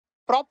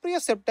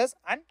proprioceptors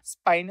and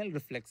spinal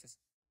reflexes.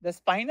 The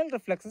spinal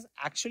reflexes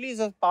actually is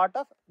a part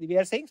of, we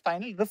are saying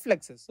spinal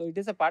reflexes. So it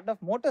is a part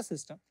of motor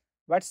system,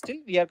 but still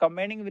we are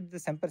combining with the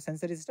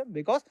sensory system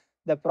because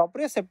the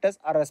proprioceptors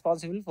are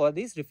responsible for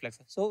these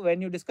reflexes. So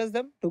when you discuss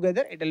them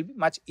together, it will be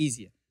much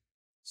easier.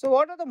 So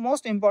what are the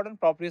most important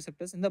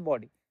proprioceptors in the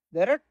body?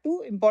 There are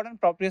two important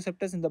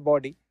proprioceptors in the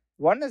body.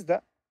 One is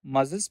the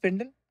muscle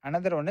spindle,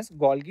 another one is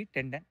Golgi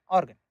tendon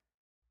organ.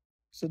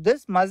 So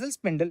this muscle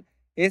spindle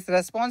is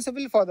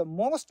responsible for the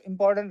most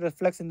important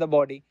reflex in the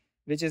body,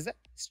 which is the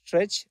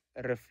stretch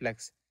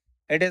reflex.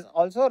 It is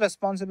also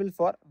responsible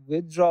for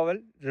withdrawal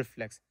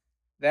reflex.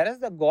 Whereas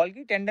the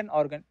Golgi tendon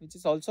organ, which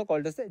is also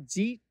called as the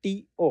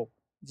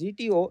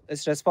GTO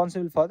is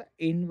responsible for the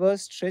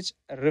inverse stretch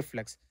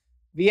reflex.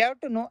 We have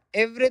to know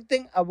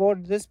everything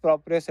about this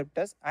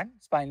proprioceptors and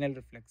spinal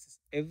reflexes.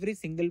 Every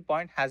single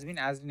point has been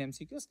asked in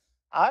MCQs,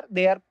 or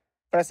they are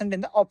present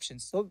in the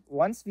options. So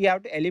once we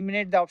have to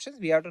eliminate the options,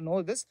 we have to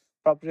know this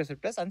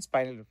proprioceptors and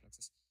spinal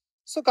reflexes.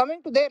 So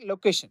coming to their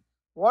location,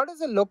 what is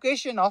the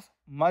location of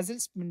muscle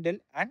spindle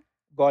and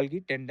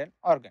Golgi tendon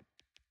organ?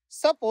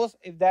 Suppose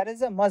if there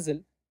is a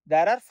muscle,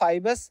 there are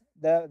fibers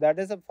that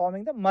is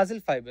forming the muscle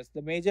fibers,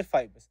 the major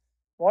fibers.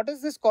 What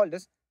is this called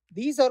as?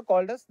 These are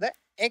called as the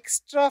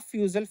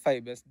extrafusal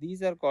fibers.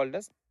 These are called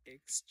as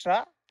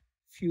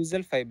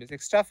extrafusal fibers.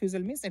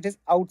 Extrafusal means it is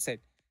outside.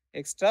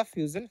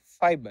 Extrafusal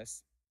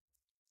fibers.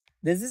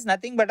 This is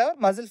nothing but our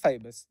muscle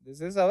fibers.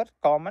 This is our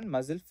common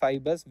muscle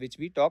fibers which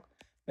we talk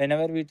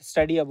whenever we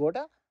study about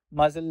a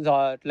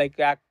muscle like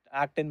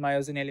actin,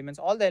 myosin elements.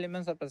 All the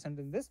elements are present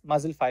in this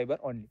muscle fiber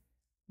only.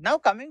 Now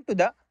coming to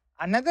the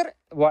another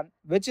one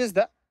which is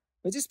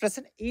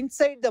present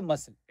inside the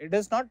muscle. It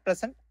is not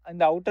present in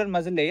the outer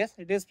muscle layers.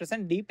 It is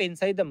present deep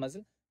inside the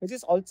muscle, which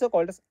is also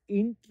called as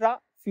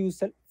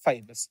intrafusal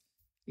fibers.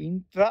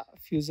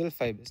 Intrafusal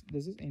fibers.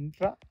 This is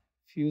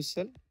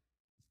intrafusal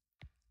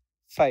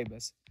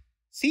fibers.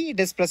 See, it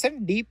is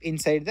present deep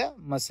inside the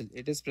muscle.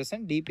 It is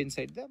present deep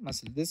inside the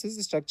muscle. This is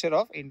the structure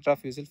of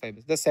intrafusal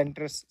fibers, the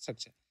central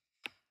structure.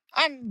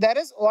 And there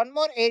is one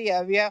more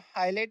area we have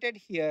highlighted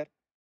here.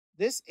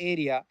 This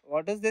area,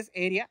 what is this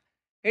area?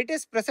 It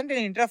is present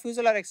in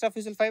intrafusal or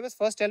extrafusal fibers.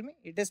 First tell me,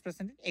 it is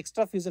present in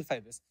extrafusal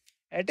fibers.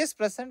 It is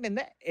present in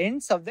the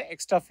ends of the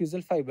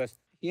extrafusal fibers.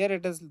 Here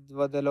it is,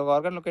 the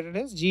organ located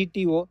is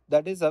GTO,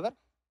 that is our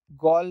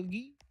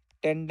Golgi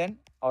tendon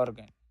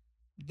organ.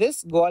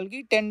 This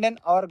Golgi tendon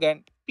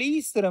organ,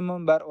 please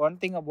remember one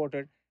thing about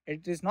it.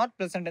 It is not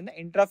present in the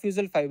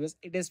intrafusal fibers.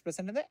 It is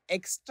present in the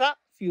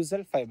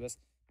extrafusal fibers.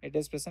 It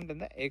is present in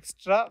the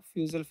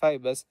extrafusal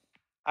fibers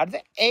at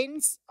the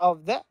ends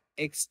of the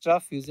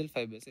extrafusal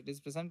fibers. It is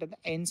present at the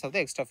ends of the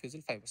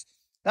extrafusal fibers.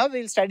 Now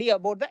we will study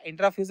about the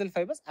intrafusal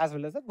fibers as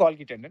well as the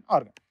Golgi tendon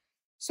organ.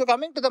 So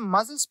coming to the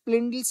muscle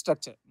spindle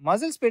structure.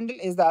 Muscle spindle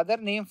is the other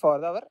name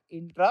for our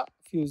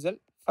intrafusal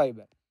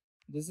fiber.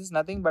 This is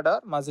nothing but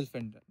our muscle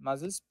spindle.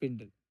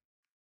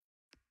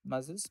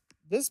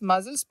 This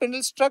muscle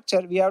spindle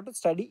structure we have to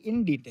study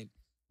in detail.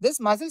 This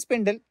muscle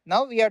spindle,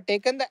 now we have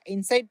taken the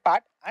inside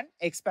part and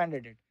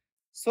expanded it.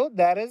 So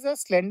there is a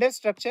slender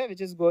structure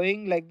which is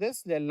going like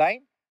this, the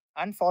line,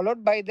 and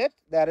followed by that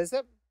there is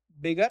a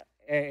bigger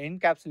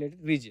encapsulated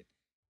region.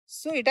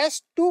 So it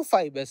has two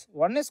fibers.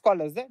 One is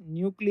called as the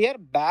nuclear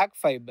bag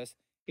fibers.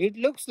 It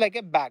looks like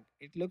a bag.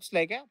 It looks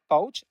like a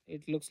pouch.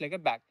 It looks like a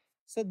bag.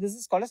 So this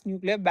is called as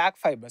nuclear bag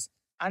fibers.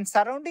 And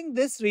surrounding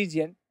this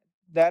region,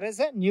 there is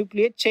a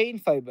nuclear chain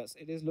fibers.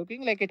 It is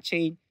looking like a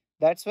chain.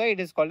 That's why it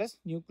is called as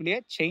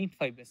nuclear chain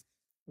fibers.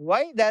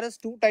 Why there is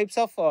two types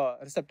of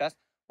receptors?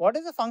 What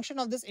is the function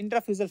of this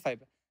intrafusal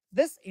fiber?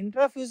 This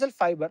intrafusal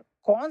fiber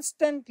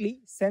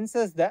constantly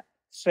senses the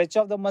stretch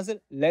of the muscle,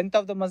 length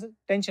of the muscle,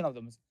 tension of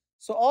the muscle.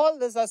 So all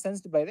these are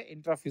sensed by the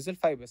intrafusal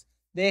fibers.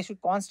 They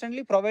should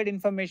constantly provide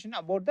information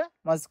about the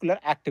muscular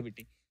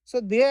activity. So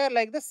they are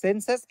like the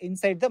sensors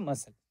inside the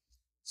muscle.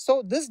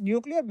 So this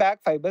nuclear bag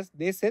fibers,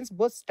 they sense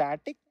both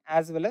static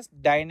as well as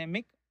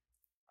dynamic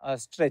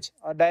stretch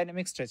or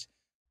dynamic stretch.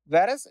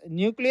 Whereas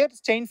nuclear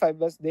chain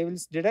fibers, they will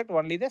detect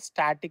only the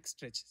static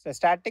stretch, the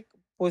static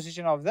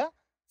position of the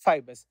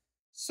fibers.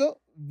 So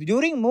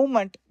during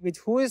movement,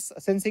 who is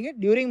sensing it?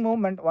 During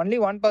movement, only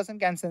one person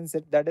can sense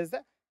it. That is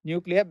the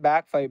nuclear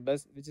bag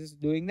fibers, which is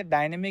doing the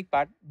dynamic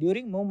part.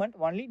 During movement,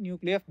 only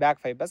nuclear bag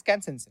fibers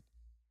can sense it.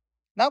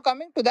 Now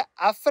coming to the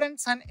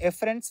afferents and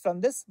efferents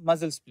from this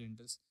muscle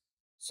spindles.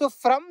 So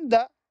from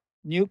the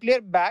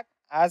nuclear bag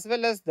as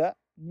well as the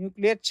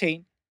nuclear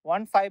chain,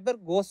 one fiber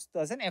goes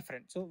as an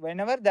efferent. So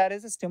whenever there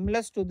is a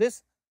stimulus to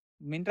this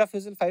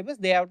intrafusal fibers,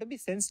 they have to be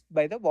sensed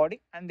by the body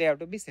and they have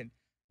to be sent.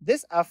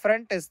 This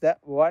afferent is the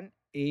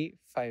 1A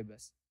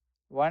fibers.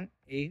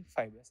 1A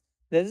fibers.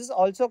 This is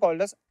also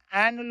called as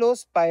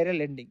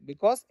annulospiral ending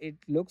because it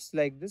looks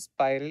like this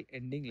spiral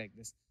ending like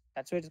this.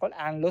 That's why it's called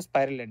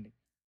annulospiral ending.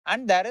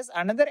 And there is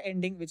another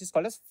ending which is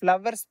called as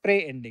flower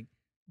spray ending.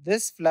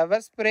 This flower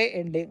spray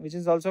ending, which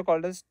is also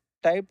called as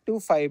type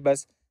 2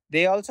 fibers,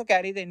 they also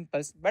carry the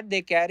impulse, but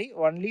they carry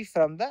only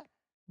from the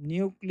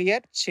nuclear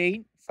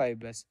chain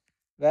fibers.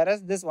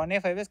 whereas this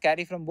 1A fibers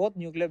carry from both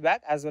nuclear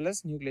bag as well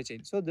as nuclear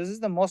chain. So this is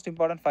the most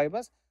important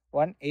fibers,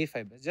 1A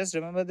fibers. Just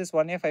remember this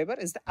 1A fiber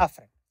is the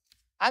afferent.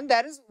 And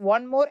there is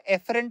one more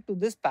efferent to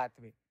this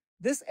pathway.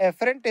 This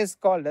efferent is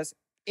called as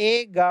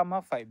A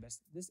gamma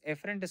fibers. This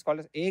efferent is called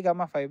as A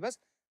gamma fibers.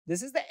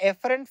 This is the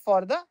efferent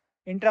for the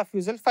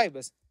intrafusal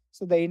fibers.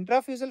 So the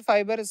intrafusal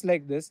fiber is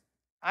like this,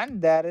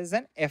 and there is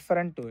an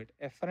efferent to it.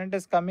 Efferent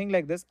is coming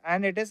like this,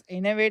 and it is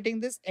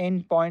innervating this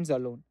end points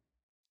alone.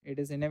 It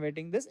is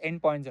innervating this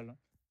end points alone.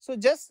 So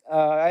just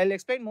I'll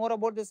explain more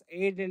about this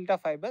A delta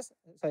fibers,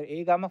 sorry,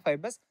 A gamma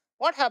fibers.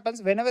 What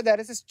happens whenever there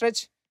is a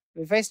stretch?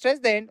 If I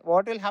stretch the end,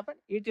 what will happen?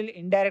 It will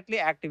indirectly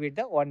activate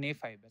the 1A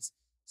fibers.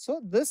 So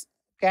this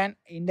can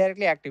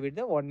indirectly activate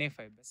the 1A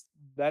fibers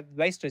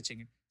by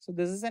stretching it. So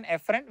this is an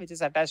efferent which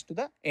is attached to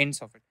the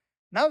ends of it.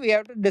 Now we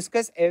have to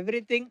discuss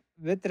everything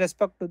with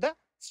respect to the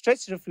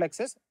stretch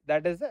reflexes,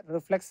 that is the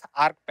reflex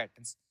arc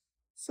patterns.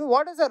 So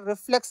what is a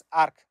reflex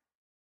arc?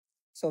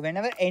 So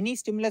whenever any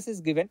stimulus is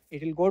given,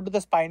 it will go to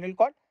the spinal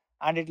cord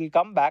and it will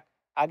come back.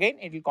 Again,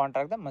 it will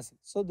contract the muscle.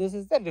 So this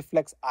is the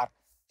reflex arc.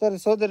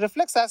 So the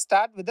reflex arc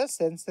starts with a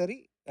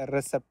sensory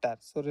receptor.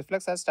 So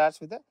reflex arc starts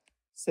with a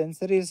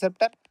sensory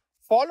receptor.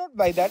 Followed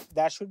by that,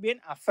 there should be an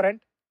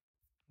afferent.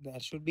 There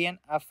should be an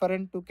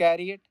afferent to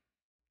carry it.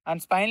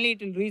 And finally,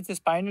 it will reach the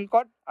spinal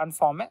cord and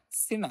form a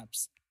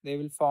synapse. They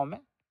will form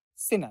a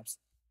synapse.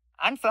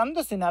 And from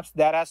the synapse,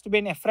 there has to be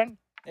an efferent.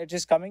 It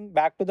is coming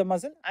back to the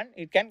muscle and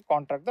it can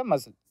contract the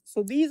muscle.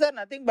 So these are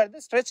nothing but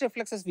the stretch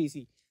reflexes we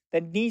see. The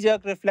knee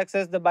jerk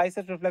reflexes, the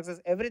bicep reflexes,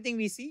 everything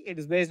we see, it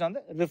is based on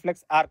the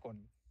reflex arc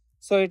only.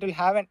 So it will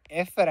have an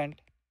efferent.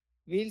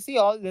 We'll see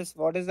all this.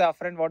 What is the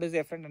afferent, what is the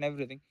efferent and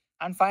everything.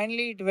 And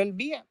finally, it will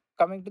be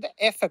coming to the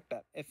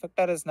effector.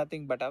 Effector is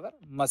nothing but our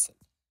muscle.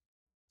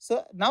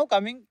 So now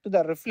coming to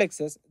the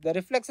reflexes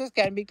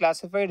can be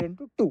classified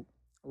into two.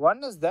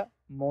 One is the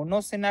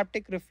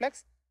monosynaptic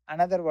reflex,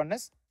 another one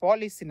is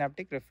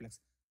polysynaptic reflex.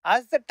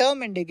 As the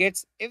term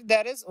indicates, if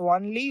there is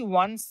only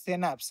one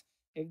synapse,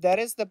 if there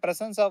is the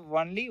presence of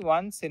only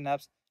one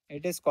synapse,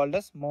 it is called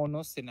as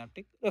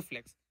monosynaptic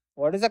reflex.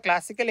 What is the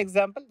classical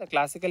example? The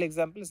classical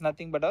example is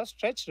nothing but a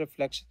stretch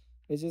reflex,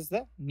 which is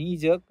the knee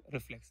jerk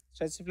reflex.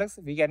 Stretch reflex,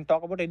 we can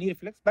talk about any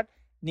reflex, but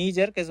knee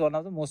jerk is one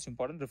of the most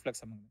important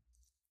reflex among them.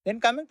 Then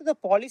coming to the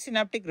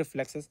polysynaptic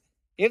reflexes,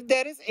 if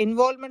there is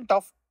involvement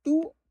of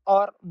two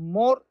or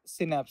more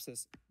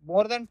synapses,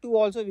 more than two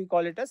also we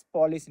call it as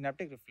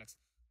polysynaptic reflex.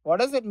 What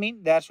does it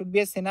mean? There should be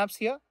a synapse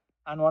here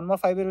and one more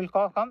fiber will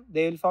come.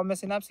 They will form a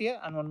synapse here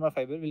and one more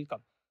fiber will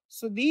come.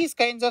 So these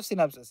kinds of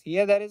synapses,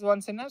 here there is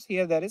one synapse,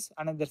 here there is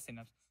another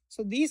synapse.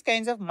 So these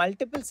kinds of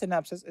multiple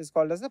synapses is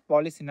called as a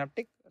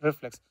polysynaptic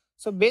reflex.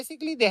 So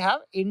basically they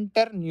have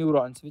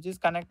interneurons which is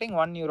connecting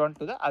one neuron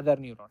to the other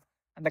neuron.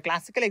 And the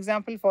classical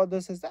example for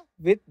this is the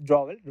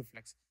withdrawal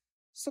reflex.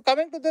 So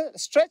coming to the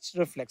stretch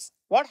reflex,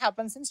 what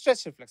happens in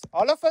stretch reflex?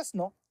 All of us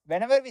know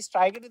whenever we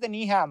strike it with the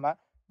knee hammer,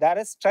 there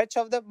is stretch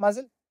of the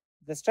muscle.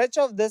 The stretch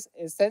of this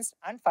is sensed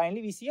and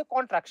finally we see a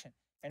contraction.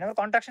 Whenever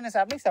contraction is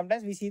happening,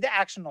 sometimes we see the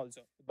action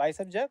also.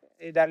 Bicep jerk,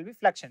 there will be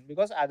flexion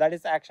because that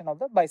is the action of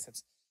the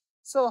biceps.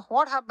 So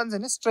what happens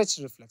in a stretch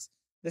reflex?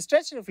 The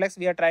stretch reflex,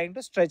 we are trying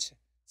to stretch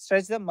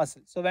the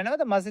muscle. So whenever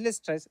the muscle is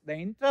stretched, the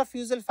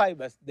intrafusal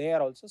fibers, they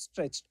are also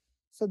stretched.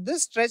 So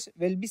this stretch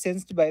will be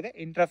sensed by the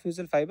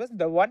intrafusal fibers,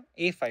 the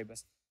 1A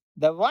fibers.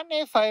 The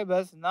 1A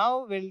fibers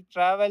now will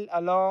travel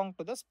along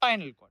to the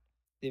spinal cord.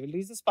 They will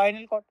reach the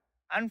spinal cord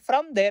and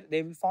from there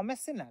they will form a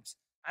synapse.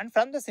 And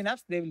from the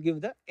synapse they will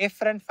give the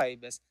efferent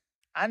fibers.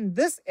 And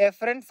this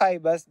efferent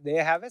fibers, they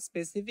have a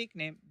specific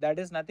name that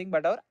is nothing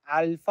but our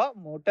alpha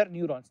motor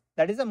neurons.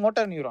 That is a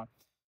motor neuron.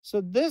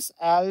 So this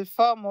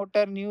alpha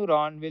motor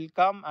neuron will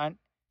come and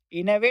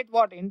innervate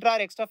what? Intra or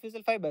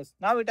extrafusal fibers.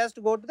 Now it has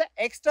to go to the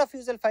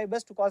extrafusal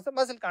fibers to cause the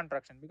muscle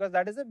contraction because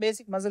that is a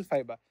basic muscle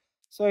fiber.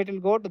 So it will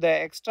go to the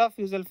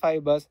extrafusal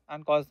fibers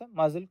and cause the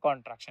muscle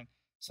contraction.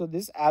 So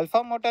this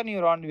alpha motor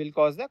neuron will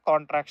cause the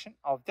contraction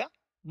of the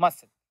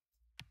muscle.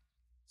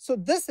 So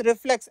this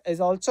reflex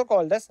is also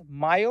called as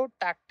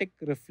myotactic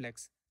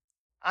reflex.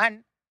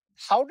 And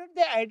how did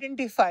they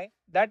identify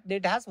that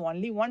it has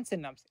only one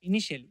synapse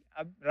initially?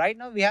 Right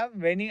now we have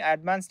many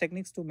advanced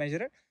techniques to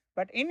measure it.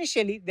 But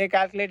initially, they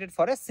calculated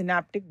for a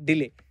synaptic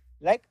delay,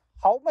 like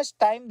how much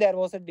time there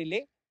was a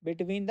delay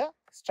between the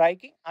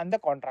striking and the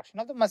contraction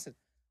of the muscle.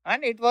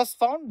 And it was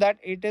found that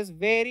it is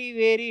very,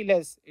 very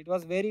less. It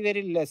was very,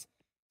 very less.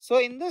 So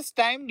in this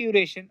time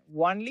duration,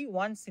 only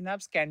one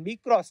synapse can be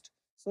crossed.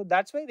 So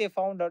that's why they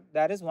found out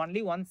there is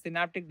only one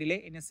synaptic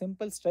delay in a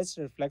simple stretch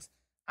reflex.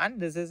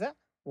 And this is a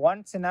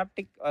one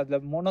synaptic,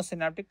 the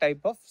monosynaptic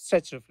type of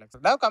stretch reflex.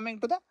 Now coming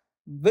to the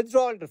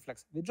withdrawal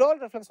reflex. Withdrawal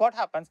reflex, what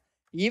happens?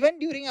 Even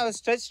during our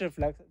stretch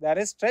reflex, there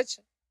is stretch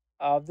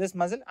of this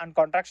muscle and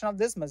contraction of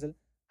this muscle,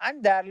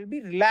 and there will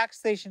be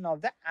relaxation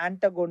of the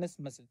antagonist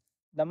muscle.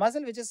 The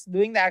muscle which is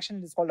doing the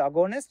action is called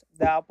agonist,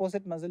 the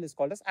opposite muscle is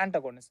called as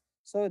antagonist.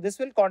 So this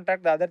will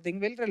contract, the other thing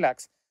will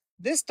relax.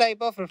 This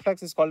type of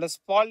reflex is called as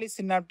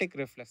polysynaptic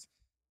reflex.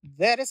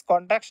 There is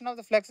contraction of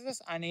the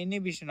flexors and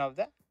inhibition of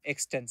the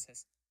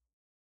extensors.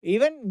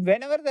 Even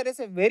whenever there is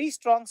a very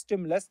strong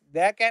stimulus,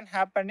 there can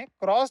happen a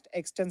crossed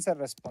extensor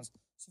response.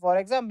 So for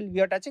example, we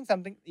are touching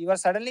something, you are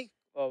suddenly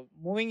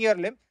moving your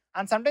limb,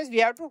 and sometimes we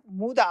have to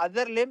move the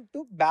other limb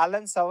to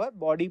balance our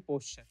body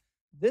posture.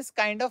 This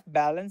kind of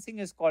balancing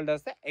is called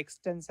as the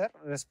extensor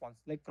response,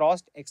 like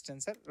crossed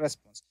extensor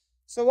response.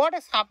 So what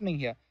is happening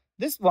here?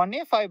 This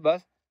 1A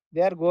fibers,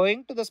 they are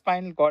going to the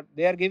spinal cord,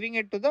 they are giving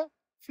it to the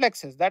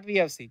flexus that we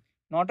have seen.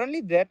 Not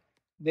only that,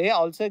 they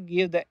also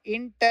give the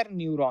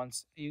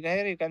interneurons.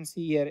 Here you can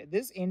see here,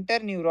 this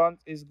interneuron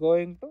is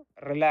going to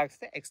relax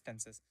the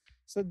extensors.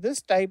 So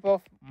this type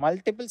of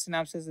multiple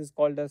synapses is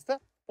called as the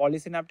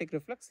polysynaptic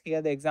reflex.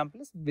 Here the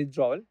example is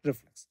withdrawal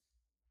reflex.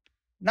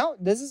 Now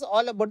this is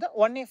all about the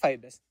 1A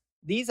fibers.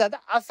 These are the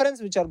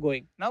afferents which are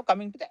going. Now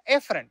coming to the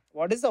efferent.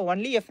 What is the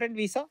only efferent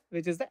we saw?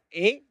 Which is the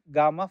A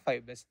gamma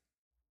fibers.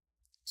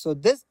 So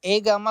this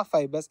A gamma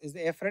fibers is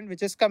the efferent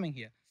which is coming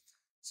here.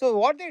 So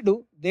what they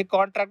do, they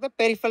contract the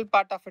peripheral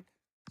part of it.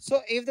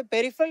 So if the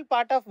peripheral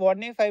part of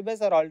 1A fibers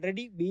are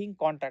already being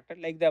contracted,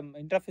 like the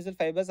intrafusal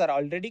fibers are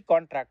already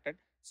contracted,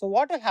 so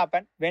what will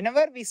happen?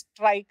 Whenever we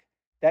strike,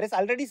 there is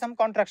already some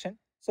contraction.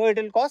 So it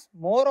will cause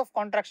more of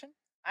contraction,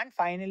 and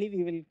finally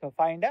we will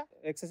find a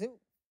excessive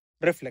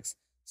reflex.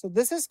 So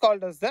this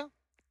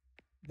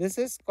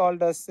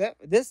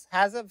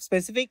has a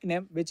specific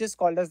name which is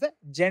called as the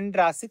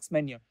Jendrassix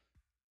menu.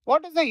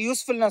 What is the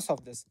usefulness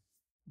of this?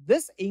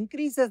 This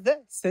increases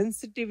the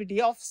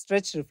sensitivity of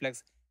stretch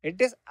reflex. It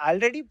is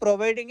already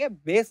providing a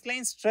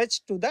baseline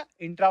stretch to the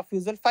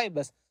intrafusal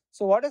fibers.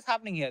 So what is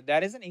happening here?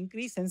 There is an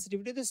increased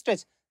sensitivity to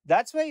stretch.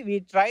 That's why we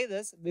try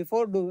this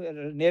before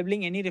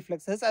enabling any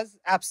reflexes as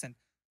absent.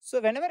 So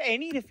whenever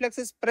any reflex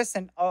is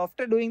present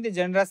after doing the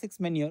Jendrassix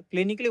maneuver,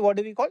 clinically what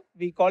do we call?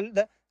 We call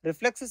the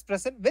reflex is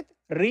present with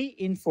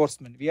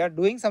reinforcement. We are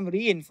doing some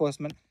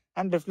reinforcement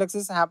and reflex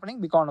is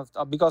happening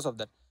because of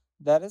that.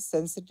 There is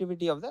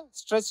sensitivity of the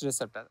stretch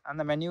receptor, and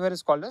the maneuver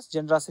is called as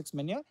Jendrassix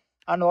maneuver.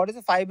 And what is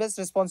the fibers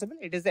responsible?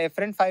 It is the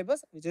efferent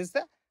fibers, which is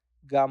the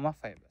gamma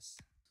fibers.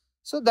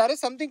 So there is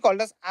something called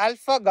as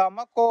alpha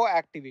gamma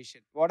co-activation.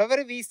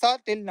 Whatever we saw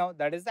till now,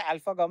 that is the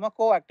alpha gamma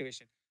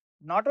co-activation.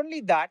 Not only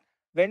that,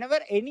 whenever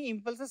any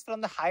impulses from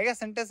the higher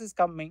centers is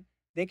coming,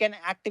 they can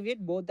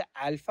activate both the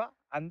alpha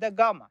and the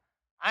gamma.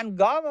 And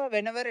gamma,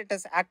 whenever it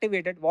is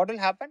activated, what will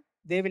happen?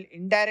 They will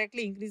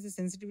indirectly increase the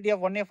sensitivity of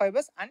 1A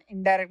fibers and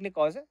indirectly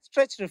cause a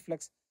stretch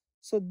reflex.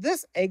 So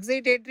this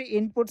excitatory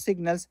input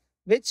signals,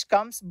 which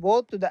comes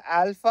both to the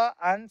alpha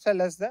and as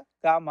well as the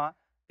gamma,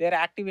 they are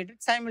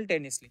activated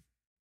simultaneously.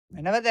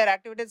 Whenever they are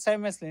activated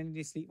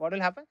simultaneously, what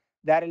will happen?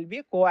 There will be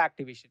a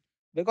co-activation,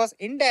 because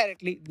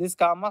indirectly these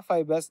gamma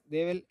fibers,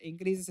 they will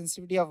increase the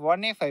sensitivity of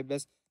 1A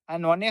fibers,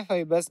 and 1A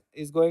fibers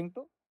is going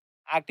to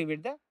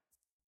activate the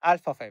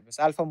alpha fibers,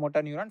 alpha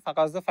motor neuron,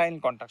 cause the final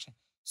contraction.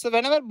 So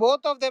whenever both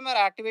of them are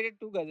activated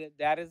together,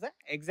 there is a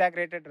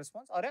exaggerated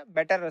response or a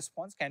better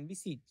response can be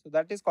seen. So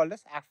that is called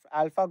as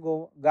alpha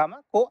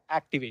gamma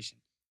co-activation.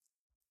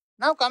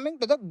 Now coming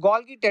to the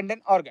Golgi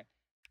tendon organ.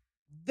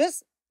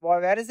 This,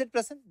 where is it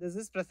present? This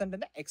is present in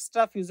the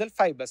extrafusal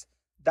fibers.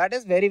 That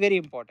is very, very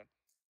important.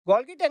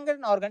 Golgi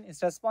tendon organ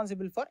is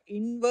responsible for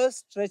inverse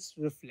stretch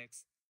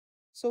reflex.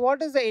 So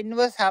what is the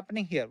inverse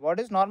happening here?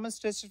 What is normal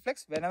stretch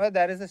reflex? Whenever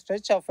there is a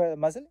stretch of a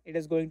muscle, it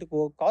is going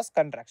to cause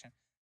contraction.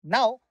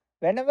 Now,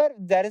 whenever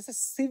there is a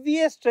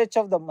severe stretch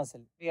of the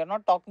muscle, we are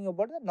not talking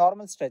about the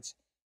normal stretch.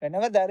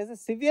 Whenever there is a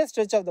severe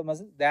stretch of the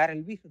muscle, there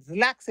will be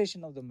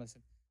relaxation of the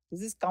muscle.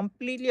 This is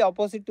completely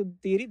opposite to the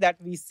theory that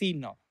we see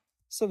now.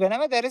 So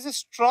whenever there is a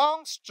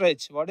strong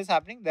stretch, what is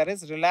happening? There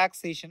is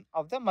relaxation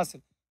of the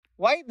muscle.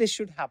 Why this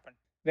should happen?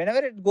 Whenever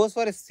it goes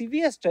for a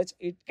severe stretch,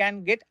 it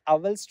can get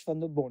avulsed from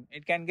the bone.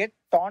 It can get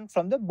torn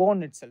from the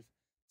bone itself.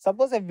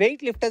 Suppose a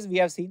weightlifters we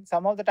have seen,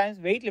 some of the times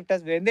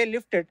weightlifters, when they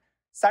lift it,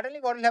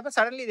 suddenly what will happen?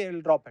 Suddenly they will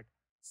drop it.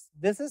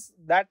 This is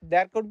that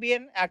there could be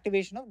an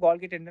activation of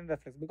Golgi tendon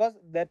reflex, because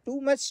there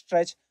too much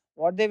stretch,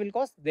 what they will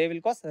cause? They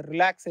will cause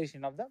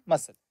relaxation of the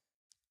muscle,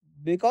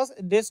 because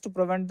it is to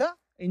prevent the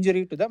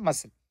injury to the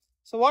muscle.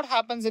 So what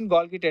happens in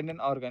Golgi tendon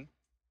organ?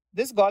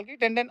 This Golgi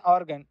tendon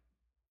organ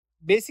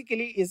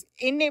basically is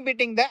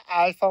inhibiting the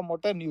alpha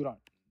motor neuron.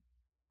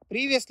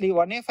 Previously,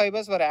 1A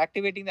fibers were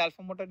activating the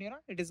alpha motor neuron.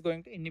 It is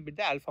going to inhibit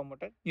the alpha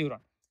motor neuron.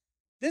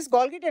 This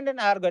Golgi tendon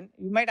organ,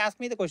 you might ask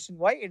me the question,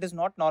 why it is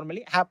not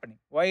normally happening?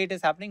 Why it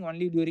is happening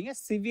only during a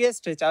severe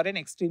stretch or an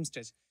extreme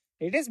stretch?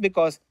 It is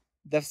because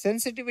the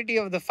sensitivity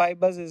of the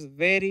fibers is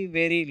very,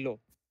 very low.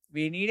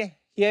 We need a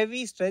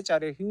heavy stretch or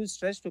a huge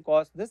stretch to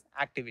cause this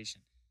activation.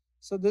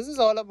 So this is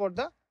all about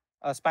the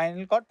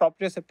spinal cord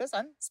proprioceptors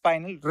and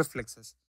spinal reflexes.